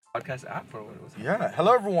Podcast app or what was it? Yeah.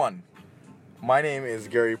 Hello, everyone. My name is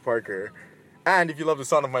Gary Parker. And if you love the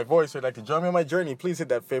sound of my voice or would like to join me on my journey, please hit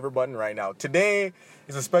that favorite button right now. Today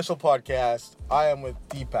is a special podcast. I am with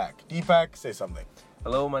Deepak. Deepak, say something.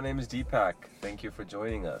 Hello, my name is Deepak. Thank you for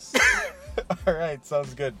joining us. All right,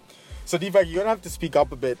 sounds good. So Deepak, you're gonna have to speak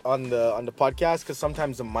up a bit on the podcast because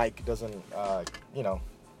sometimes the mic doesn't,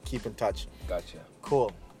 keep in touch. Gotcha.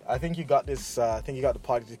 Cool. I think you got this. I think you got the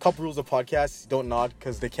podcast. A couple rules of podcasts: don't nod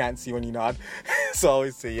because they can't see when you nod. So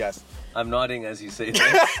always say yes. I'm nodding as you say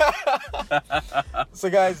that. So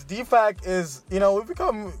guys, Deepak is, we've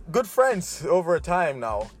become good friends over a time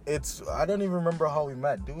now. I don't even remember how we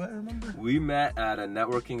met. Do I remember? We met at a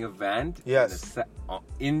networking event. Yes.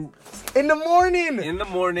 In the morning. in the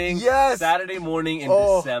morning. Yes. Saturday morning in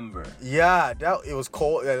December. Yeah, it was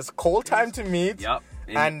cold. It was a cold time to meet. Yep.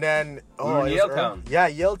 And then we were in it was Yaletown. early. Yeah,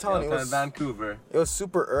 Yaletown. Yaletown, Vancouver. It was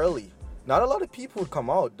super early. Not a lot of people would come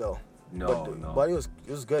out though. No. But it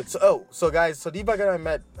was good. So guys, Deepak and I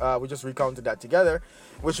met. We just recounted that together,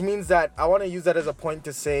 which means that I want to use that as a point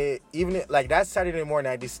to say, even like that Saturday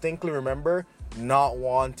morning, I distinctly remember not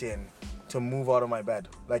wanting to move out of my bed.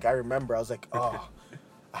 Like I remember, I was like, oh,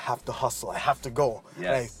 I have to hustle. I have to go. Yes.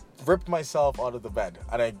 And I ripped myself out of the bed,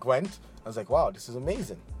 and I went. I was like, wow, this is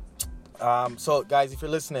amazing. So guys, if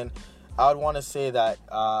you're listening, I would want to say that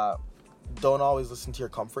don't always listen to your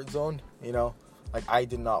comfort zone. Like I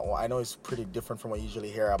did not want, I know it's pretty different from what you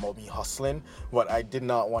usually hear about me hustling, but I did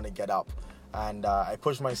not want to get up. And I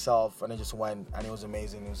pushed myself and I just went, and it was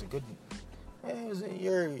amazing. It was a good,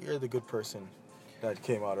 you're the good person that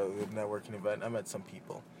came out of the networking event. I met some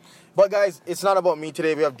people. But guys, it's not about me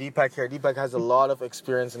today. We have Deepak here. Deepak has a lot of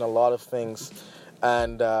experience in a lot of things.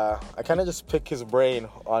 And I kind of just pick his brain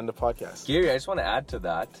on the podcast. Gary, I just want to add to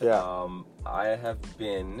that. Yeah. I have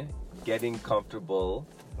been getting comfortable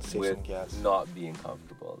with not being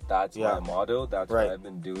comfortable. That's my motto. That's what I've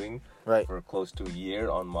been doing for close to a year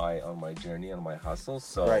on my journey, on my hustle.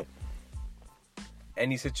 So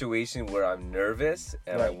any situation where I'm nervous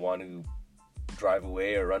and I want to drive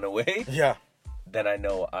away or run away, then I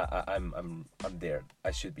know I'm there.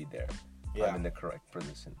 I should be there. Yeah. I'm in the correct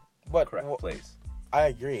position. Correct place. I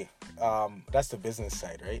agree. That's the business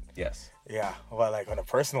side, right? Yes. Yeah. Well, like on a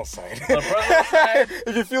personal side. On a personal side,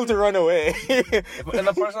 if you feel to run away. On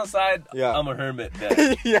the personal side, I'm a hermit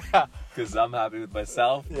then. Yeah. Because I'm happy with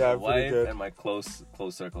myself, my wife, good. and my close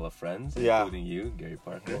circle of friends, including you, Gary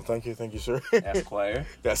Parker. Well, thank you, sir. Esquire.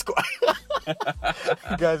 Esquire.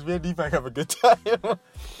 Guys, me and Deepak have a good time.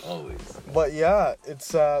 Always. But yeah, it's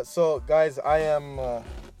so guys, I am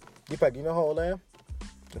Deepak. Do you know how old I am?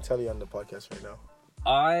 I'll tell you on the podcast right now.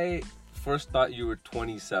 I first thought you were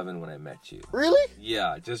 27 when I met you. Really?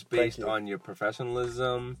 Yeah, just based on your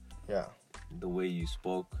professionalism. Yeah. The way you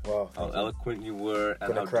spoke. Wow. How eloquent you were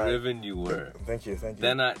and how driven you were. Thank you.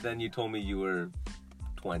 Then you told me you were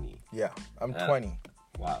 20. Yeah, I'm 20.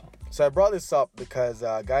 Wow. So I brought this up because,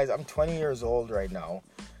 guys, I'm 20 years old right now.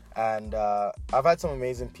 And I've had some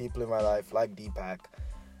amazing people in my life like Deepak.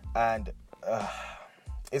 And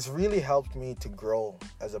it's really helped me to grow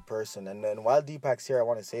as a person. And then while Deepak's here, I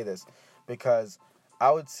want to say this because I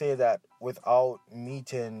would say that without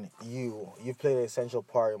meeting you, you've played an essential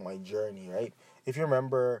part in my journey, right? If you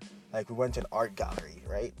remember, like we went to an art gallery,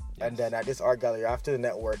 right? Yes. And then at this art gallery, after the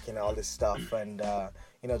networking and all this stuff and,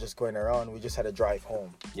 just going around, we just had to drive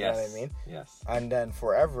home. Yes. You know what I mean? Yes. And then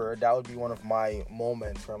forever, that would be one of my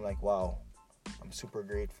moments where I'm like, wow, I'm super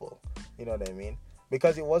grateful. You know what I mean?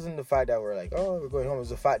 Because it wasn't the fact that we're like, oh, we're going home. It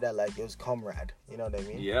was the fact that, like, it was comrade. You know what I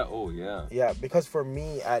mean? Yeah. Oh, yeah. Yeah, because for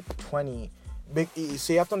me at 20,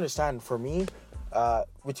 so you have to understand, for me,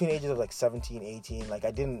 between ages of, like, 17, 18, like,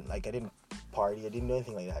 I didn't party. I didn't do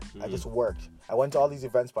anything like that. I just worked. I went to all these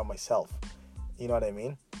events by myself. You know what I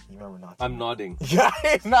mean? You remember not to. I'm nodding. Yeah,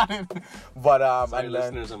 he's nodding. But, sorry,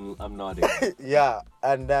 listeners, I'm nodding. Yeah,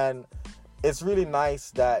 and then it's really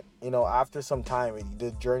nice that, after some time,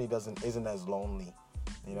 the journey isn't as lonely.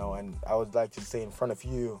 And I would like to say in front of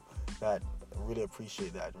you that I really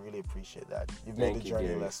appreciate that. You've made the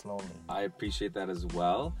journey less lonely. I appreciate that as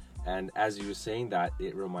well. And as you were saying that,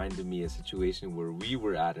 it reminded me of a situation where we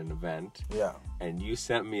were at an event. Yeah. And you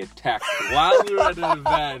sent me a text while we were at an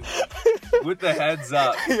event with the heads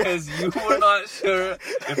up. Because you were not sure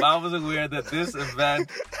if I was aware that this event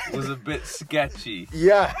was a bit sketchy.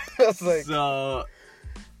 Yeah. Like... So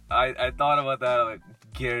I thought about that. I'm like,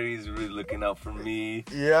 Gary's really looking out for me.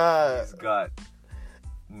 Yeah. He's got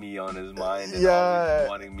me on his mind and always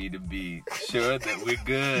wanting me to be sure that we're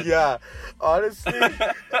good. Yeah, honestly,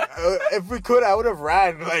 if we could, I would have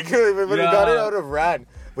ran. Like, if we got it, I would have ran.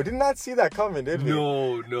 We did not see that coming, did we?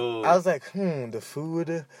 No. I was like, the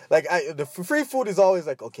food. Like, the free food is always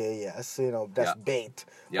like, okay, yes, that's bait.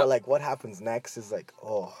 But, like, what happens next is like,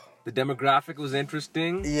 oh. The demographic was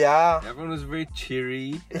interesting. Yeah. Everyone was very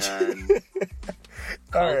cheery and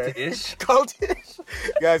cult-ish. Cult-ish.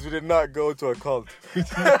 Guys, we did not go to a cult. We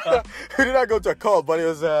did not go to a cult, but it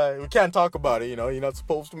was, we can't talk about it, You're not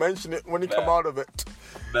supposed to mention it when you come out of it.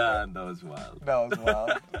 Man, that was wild.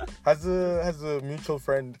 Has a mutual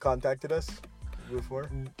friend contacted us before?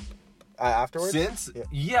 Afterwards? Since?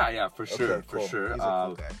 Yeah, for sure, okay, cool. for sure. He's a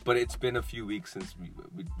cool guy. But it's been a few weeks since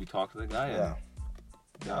we talked to the guy. Yeah.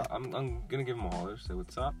 Yeah, I'm gonna give him a holler, say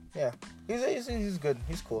what's up. Yeah, he's good.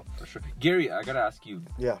 He's cool. For sure. Gary, I gotta ask you.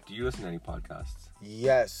 Yeah. Do you listen to any podcasts?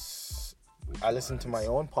 Yes. I listen to my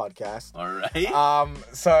own podcast. All right.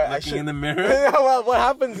 So in the mirror. Well, what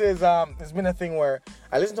happens is it's been a thing where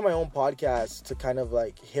I listen to my own podcast to kind of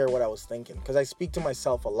like hear what I was thinking, because I speak to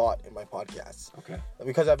myself a lot in my podcasts. Okay.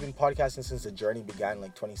 Because I've been podcasting since the journey began,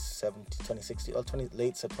 like 2016,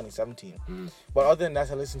 late 2017. But other than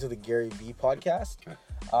that, I listen to the Gary V podcast. Okay.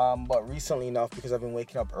 But recently enough, because I've been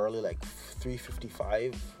waking up early, like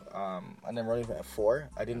 3:55, and then running at 4,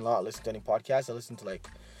 I did not listen to any podcasts. I listened to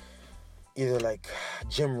either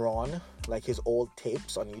Jim Rohn, like his old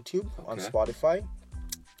tapes on YouTube, on Spotify.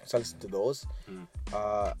 So I listen to those.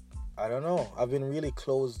 I don't know. I've been really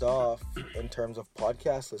closed off in terms of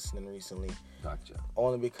podcast listening recently. Gotcha.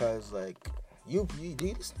 Only because do you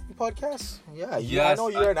listen to podcasts? Yeah. Yes, I know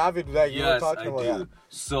you're an avid. You were talking about do.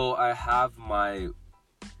 So I have my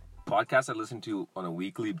podcasts I listen to on a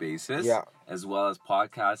weekly basis, as well as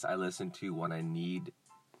podcasts I listen to when I need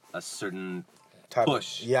a certain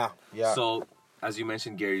push. Yeah. So, as you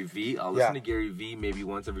mentioned, Gary V, I'll listen to Gary V maybe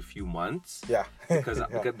once every few months. Yeah.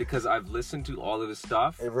 because I've listened to all of his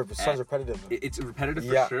stuff. It sounds repetitive. It's repetitive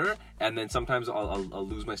for sure. And then sometimes I'll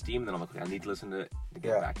lose my steam. Then I'm like, okay, I need to listen to it to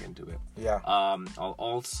get back into it. Yeah. I'll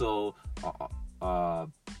also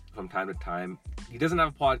from time to time. He doesn't have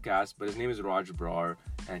a podcast, but his name is Raj Brar,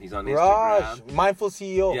 and he's on Instagram. Mindful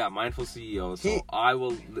CEO. Yeah, Mindful CEO. So I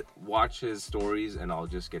will watch his stories, and I'll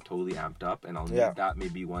just get totally amped up, and I'll need that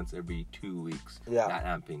maybe once every 2 weeks. Yeah. That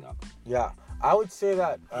amping up. Yeah. I would say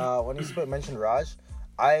that when you mentioned Raj,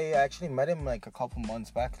 I actually met him a couple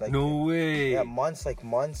months back. No way. Yeah, months,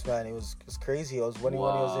 man. It was crazy. It was when he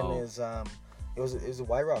was in his It was a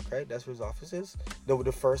White Rock, right? That's where his office is.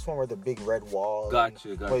 The first one where the big red wall.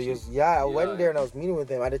 Gotcha. I went there and I was meeting with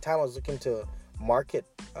him. At the time, I was looking to market.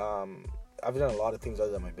 I've done a lot of things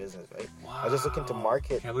other than my business, right? Wow. I was just looking to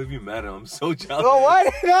market. Can't believe you met him. I'm so jealous. Oh, why?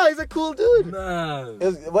 No, he's a cool dude. Man. I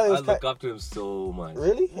look up to him so much.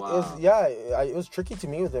 Really? Wow. It was tricky to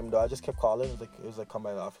meet with him, though. I just kept calling. It was like come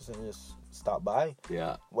by the office and just stop by.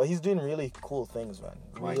 Yeah. Well, he's doing really cool things, man.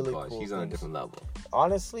 Really cool he's on a different level.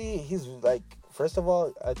 Honestly, he's first of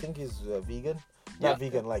all, I think he's vegan. Not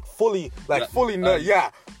vegan, fully,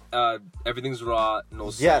 everything's raw,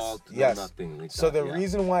 no salt, no nothing like so that. The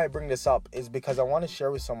reason why I bring this up is because I want to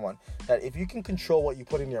share with someone that if you can control what you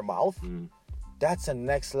put in your mouth, that's a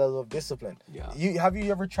next level of discipline. Yeah. Have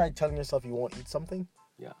you ever tried telling yourself you won't eat something?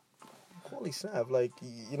 Yeah. Holy snap!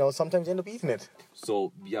 Sometimes you end up eating it.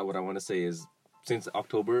 So what I want to say is, since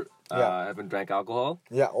October, I haven't drank alcohol.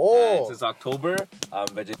 Yeah. And since October, I'm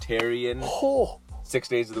vegetarian. 6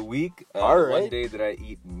 days of the week. All right. One day that I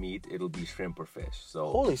eat meat, it'll be shrimp or fish. So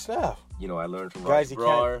holy snap! I learned from guys.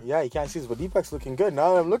 Raj You can't see this, but Deepak's looking good.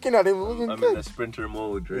 Now I'm looking at him, looking good. I'm in the sprinter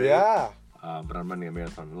mode, right? Yeah. But I'm running a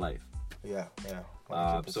marathon in life. Yeah.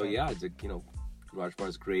 100%. Raj Brar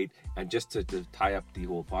is great. And just to tie up the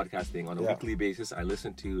whole podcast thing, on a weekly basis, I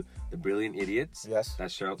listen to The Brilliant Idiots. Yes.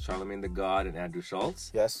 That's Charlemagne the God and Andrew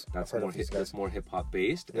Schultz. Yes. That's more hip-hop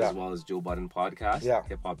based, as well as Joe Budden podcast. Yeah.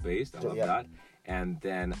 Hip-hop based. I love that. And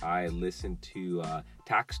then I listen to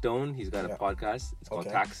Tax Stone. He's got a podcast. It's called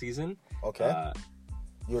Tax Season. Okay.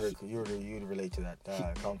 You'd relate to that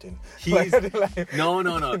accounting.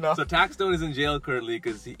 No. So Tax Stone is in jail currently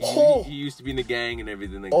because he used to be in a gang and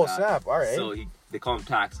everything like that. Oh snap! All right. So they call him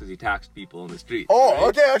Tax because he taxed people on the street. Oh,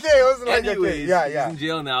 right? okay. It wasn't Anyways, he's in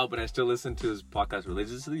jail now, but I still listen to his podcast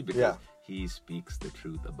religiously because he speaks the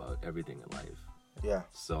truth about everything in life. Yeah.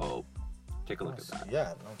 So take a look at that.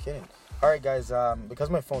 Yeah, no kidding. All right, guys. Because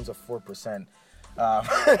my phone's at 4%. Oh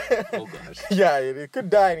gosh. Yeah, it could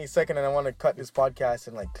die any second, and I want to cut this podcast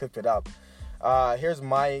and clip it up. Here's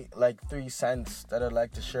my 3 cents that I'd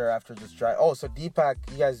like to share after this drive. Oh, so Deepak,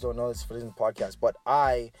 you guys don't know this for this podcast, but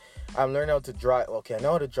I'm learning how to drive. Okay, I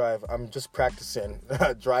know how to drive. I'm just practicing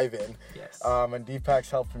driving. Yes. And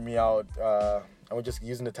Deepak's helping me out. And we're just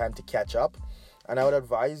using the time to catch up. And I would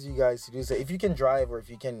advise you guys to do so. If you can drive, or if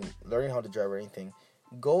you can learn how to drive or anything,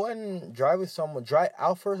 go and drive with someone.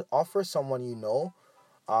 Offer someone you know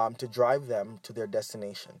to drive them to their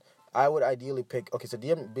destination. I would ideally pick. Okay, so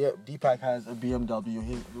Deepak has a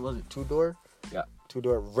BMW. Was it 2-door? Yeah.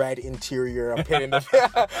 2-door, red interior. I'm painting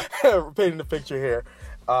the picture here.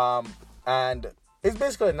 And it's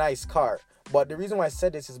basically a nice car. But the reason why I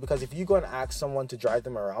said this is because if you go and ask someone to drive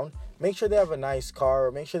them around, make sure they have a nice car,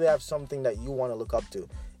 or make sure they have something that you want to look up to.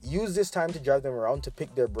 Use this time to drive them around to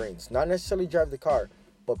pick their brains. Not necessarily drive the car,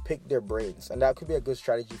 but pick their brains. And that could be a good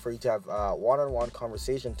strategy for you to have one-on-one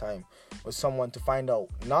conversation time with someone to find out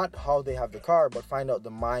not how they have the car, but find out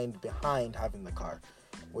the mind behind having the car,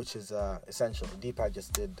 which is essential. Deepak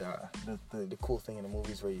just did the cool thing in the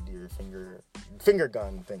movies where you do your finger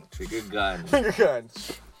gun thing. Finger gun. Finger gun.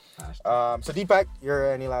 So Deepak,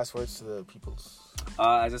 any last words to the peoples?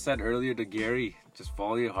 As I said earlier to Gary, just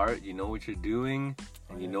follow your heart. You know what you're doing,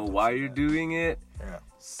 and you know why you're doing it. Yeah.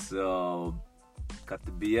 So, cut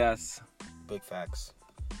the BS. Big facts.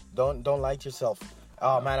 Don't lie to yourself.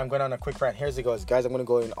 Oh man, I'm going on a quick rant. Here's it goes, guys. I'm gonna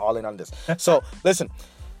go all in on this. So listen.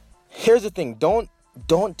 Here's the thing. Don't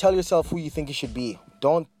tell yourself who you think you should be.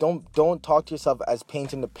 Don't talk to yourself as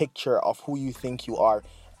painting the picture of who you think you are.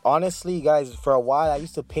 Honestly, guys, for a while, I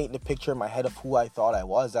used to paint the picture in my head of who I thought I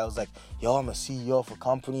was. I was like, yo, I'm a CEO of a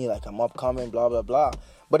company, like, I'm upcoming, blah, blah, blah.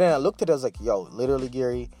 But then I looked at it, I was like, yo, literally,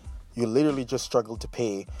 Gary, you literally just struggled to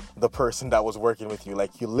pay the person that was working with you.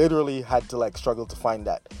 Like, you literally had to, like, struggle to find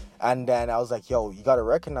that. And then I was like, yo, you got to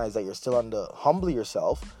recognize that you're still humble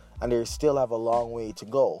yourself, and you still have a long way to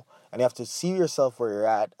go. And you have to see yourself where you're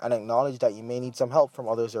at and acknowledge that you may need some help from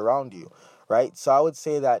others around you, right? So I would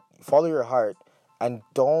say that follow your heart. And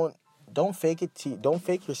don't fake it. Don't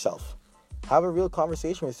fake yourself. Have a real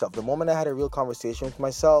conversation with yourself. The moment I had a real conversation with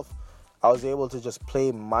myself, I was able to just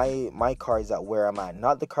play my cards at where I'm at,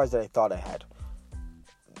 not the cards that I thought I had.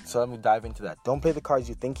 So let me dive into that. Don't play the cards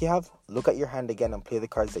you think you have. Look at your hand again and play the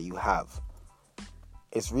cards that you have.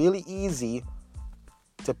 It's really easy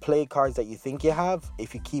to play cards that you think you have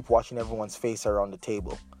if you keep watching everyone's face around the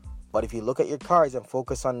table. But if you look at your cards and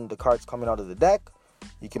focus on the cards coming out of the deck,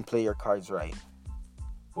 you can play your cards right.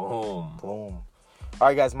 Boom. All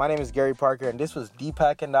right, guys, my name is Gary Parker, and this was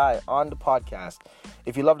Deepak and I on the podcast.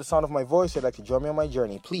 If you love the sound of my voice or would like to join me on my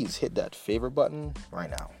journey, please hit that favorite button right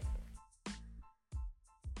now.